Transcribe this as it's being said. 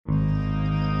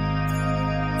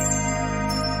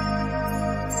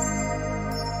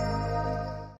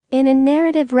In a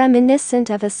narrative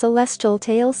reminiscent of a celestial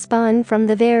tale spun from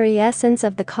the very essence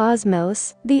of the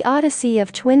cosmos, the Odyssey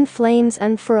of Twin Flames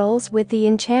unfurls with the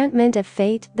enchantment of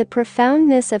fate, the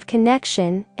profoundness of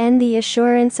connection, and the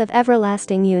assurance of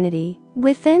everlasting unity.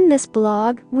 Within this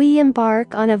blog, we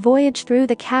embark on a voyage through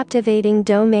the captivating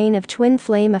domain of twin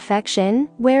flame affection,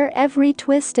 where every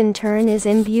twist and turn is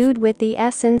imbued with the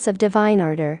essence of divine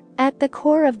ardor. At the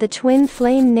core of the twin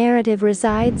flame narrative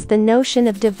resides the notion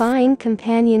of divine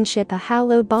companionship, a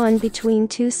hallowed bond between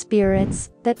two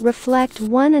spirits that reflect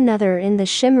one another in the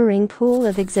shimmering pool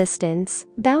of existence.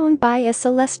 Bound by a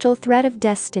celestial thread of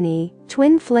destiny,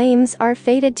 twin flames are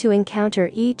fated to encounter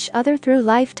each other through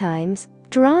lifetimes,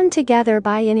 drawn together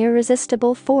by an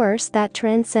irresistible force that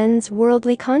transcends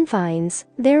worldly confines.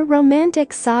 Their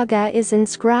romantic saga is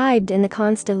inscribed in the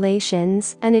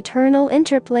constellations, an eternal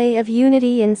interplay of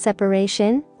unity and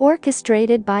separation,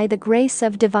 orchestrated by the grace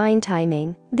of divine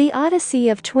timing. The Odyssey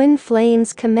of Twin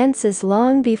Flames commences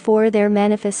long before their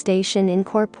manifestation in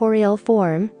corporeal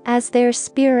form, as their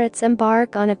spirits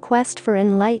embark on a quest for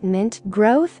enlightenment,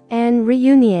 growth, and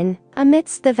reunion.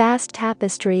 Amidst the vast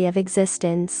tapestry of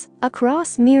existence,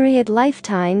 across myriad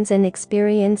lifetimes and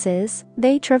experiences,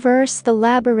 they traverse the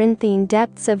labyrinthine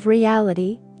depths of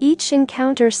reality, each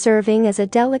encounter serving as a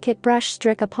delicate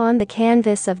brushstroke upon the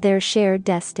canvas of their shared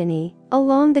destiny.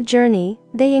 Along the journey,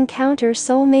 they encounter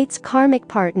soulmates, karmic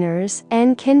partners,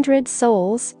 and kindred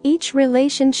souls, each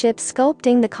relationship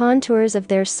sculpting the contours of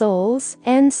their souls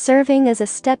and serving as a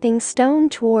stepping stone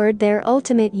toward their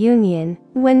ultimate union.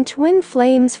 When twin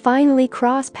flames finally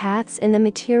cross paths in the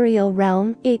material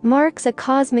realm, it marks a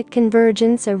cosmic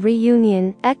convergence, a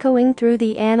reunion echoing through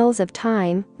the annals of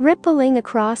time, rippling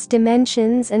across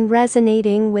dimensions and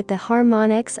resonating with the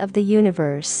harmonics of the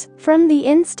universe. From the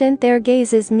instant their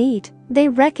gazes meet, they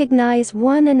recognize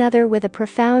one another with a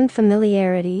profound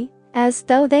familiarity, as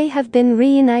though they have been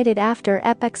reunited after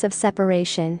epochs of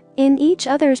separation. In each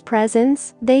other's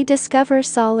presence, they discover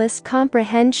solace,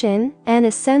 comprehension, and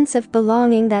a sense of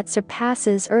belonging that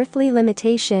surpasses earthly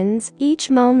limitations, each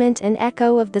moment an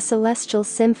echo of the celestial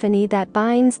symphony that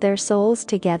binds their souls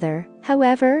together.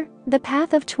 However, the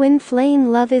path of twin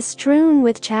flame love is strewn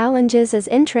with challenges as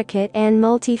intricate and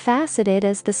multifaceted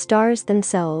as the stars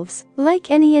themselves.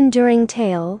 Like any enduring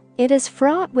tale, it is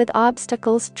fraught with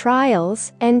obstacles,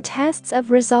 trials, and tests of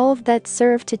resolve that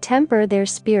serve to temper their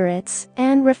spirits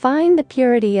and refine the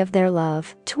purity of their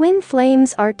love. Twin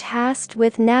flames are tasked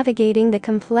with navigating the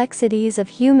complexities of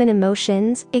human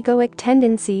emotions, egoic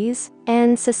tendencies,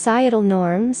 and societal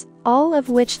norms, all of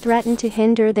which threaten to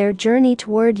hinder their journey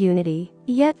toward unity.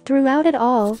 Yet throughout it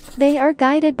all, they are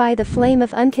guided by the flame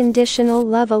of unconditional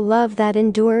love, a love that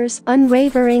endures,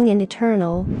 unwavering and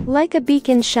eternal, like a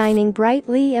beacon shining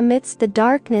brightly amidst the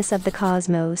darkness of the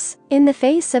cosmos. In the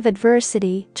face of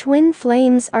adversity, twin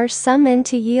flames are summoned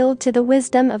to yield to the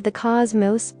wisdom of the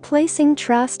cosmos, placing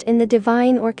trust in the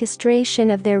divine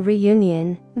orchestration of their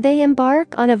reunion. They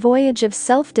embark on a voyage of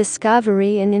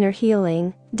self-discovery and inner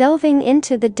healing, delving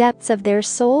into the depths of their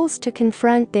souls to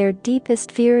confront their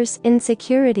deepest fears,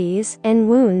 insecurities, and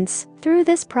wounds. Through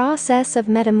this process of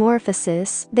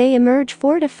metamorphosis, they emerge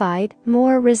fortified,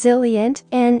 more resilient,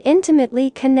 and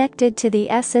intimately connected to the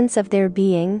essence of their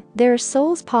being, their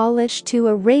souls polished to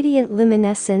a radiant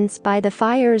luminescence by the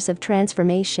fires of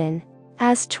transformation.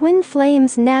 As twin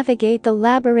flames navigate the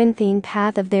labyrinthine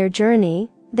path of their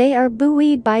journey, they are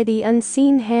buoyed by the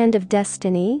unseen hand of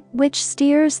destiny, which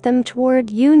steers them toward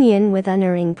union with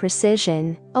unerring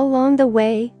precision. Along the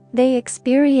way, they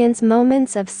experience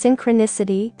moments of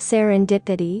synchronicity,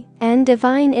 serendipity, and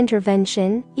divine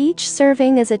intervention, each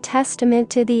serving as a testament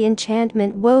to the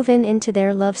enchantment woven into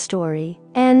their love story.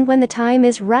 And when the time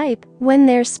is ripe, when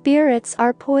their spirits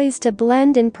are poised to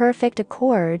blend in perfect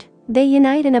accord, they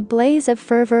unite in a blaze of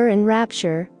fervor and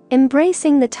rapture,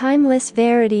 embracing the timeless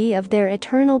verity of their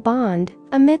eternal bond.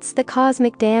 Amidst the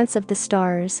cosmic dance of the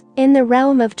stars, in the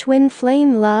realm of twin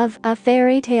flame love, a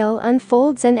fairy tale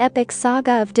unfolds, an epic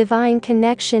saga of divine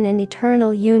connection and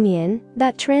eternal union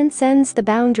that transcends the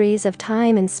boundaries of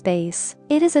time and space.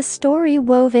 It is a story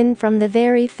woven from the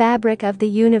very fabric of the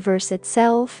universe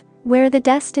itself, where the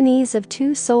destinies of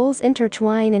two souls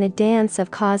intertwine in a dance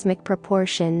of cosmic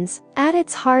proportions. At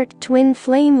its heart, twin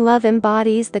flame love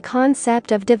embodies the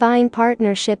concept of divine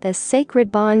partnership, a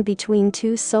sacred bond between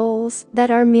two souls that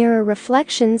are mirror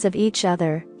reflections of each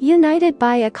other. United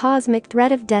by a cosmic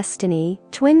thread of destiny,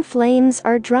 twin flames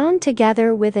are drawn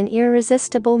together with an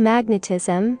irresistible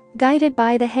magnetism, guided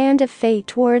by the hand of fate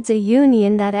towards a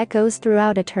union that echoes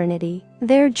throughout eternity.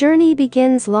 Their journey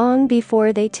begins long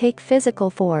before they take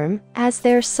physical form, as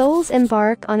their souls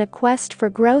embark on a quest for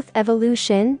growth,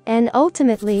 evolution, and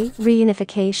ultimately,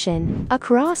 reunification.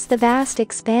 Across the vast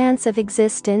expanse of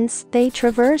existence, they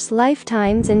traverse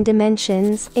lifetimes and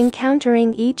dimensions,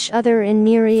 encountering each other in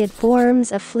myriad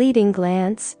forms, a fleeting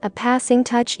glance, a passing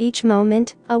touch each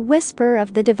moment, a whisper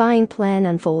of the divine plan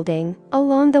unfolding.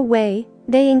 Along the way,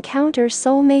 they encounter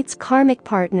soulmates, karmic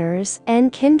partners,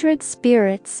 and kindred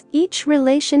spirits, each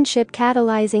relationship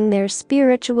catalyzing their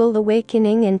spiritual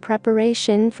awakening in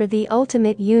preparation for the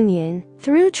ultimate union.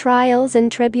 Through trials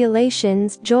and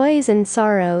tribulations, joys and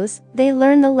sorrows, they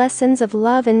learn the lessons of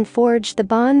love and forge the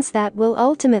bonds that will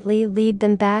ultimately lead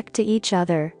them back to each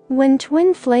other. When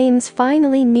twin flames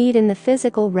finally meet in the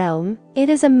physical realm, it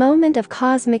is a moment of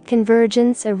cosmic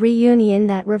convergence, a reunion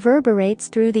that reverberates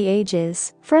through the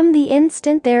ages. From the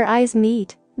instant their eyes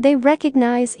meet, they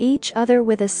recognize each other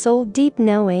with a soul-deep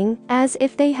knowing, as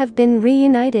if they have been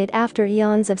reunited after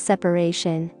eons of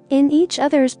separation. In each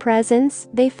other's presence,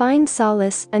 they find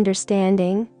solace,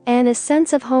 understanding, and a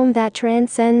sense of home that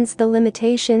transcends the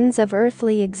limitations of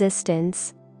earthly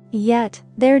existence. Yet,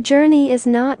 their journey is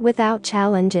not without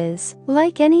challenges.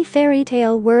 Like any fairy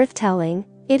tale worth telling,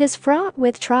 it is fraught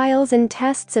with trials and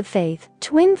tests of faith.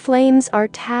 Twin flames are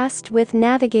tasked with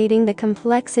navigating the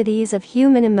complexities of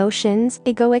human emotions,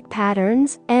 egoic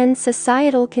patterns, and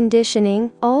societal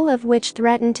conditioning, all of which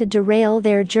threaten to derail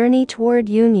their journey toward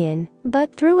union.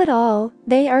 But through it all,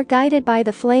 they are guided by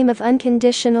the flame of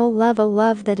unconditional love, a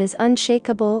love that is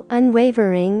unshakable,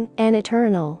 unwavering, and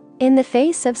eternal. In the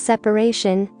face of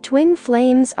separation, twin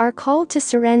flames are called to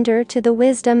surrender to the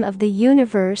wisdom of the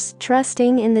universe,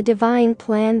 trusting in the divine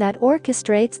plan that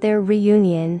orchestrates their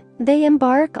reunion. They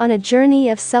embark on a journey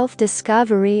of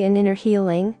self-discovery and inner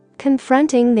healing,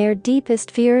 confronting their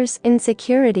deepest fears,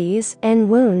 insecurities, and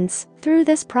wounds. Through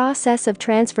this process of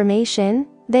transformation,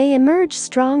 they emerge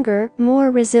stronger, more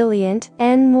resilient,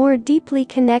 and more deeply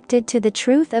connected to the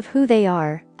truth of who they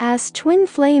are. As twin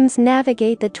flames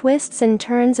navigate the twists and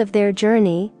turns of their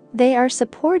journey, they are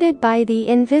supported by the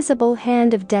invisible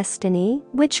hand of destiny,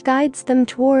 which guides them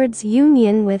towards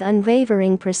union with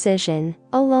unwavering precision.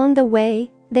 Along the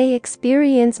way, they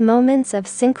experience moments of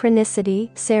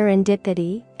synchronicity,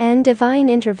 serendipity, and divine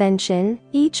intervention,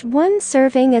 each one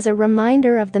serving as a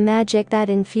reminder of the magic that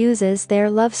infuses their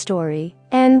love story.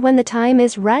 And when the time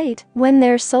is right, when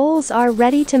their souls are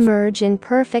ready to merge in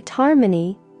perfect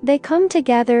harmony, they come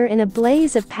together in a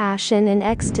blaze of passion and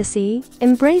ecstasy,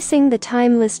 embracing the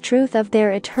timeless truth of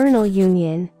their eternal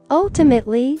union.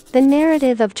 Ultimately, the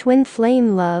narrative of twin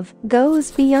flame love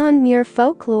goes beyond mere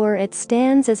folklore. It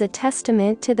stands as a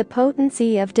testament to the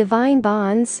potency of divine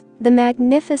bonds, the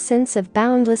magnificence of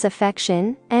boundless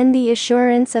affection, and the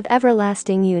assurance of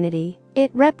everlasting unity.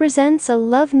 It represents a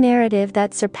love narrative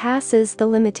that surpasses the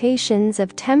limitations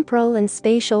of temporal and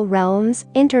spatial realms,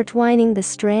 intertwining the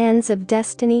strands of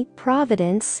destiny,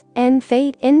 providence, and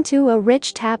fate into a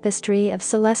rich tapestry of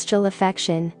celestial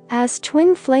affection. As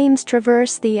twin flames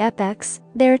traverse the epochs,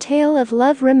 their tale of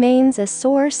love remains a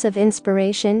source of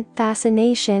inspiration,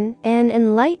 fascination, and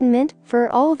enlightenment for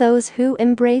all those who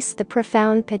embrace the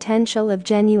profound potential of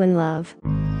genuine love.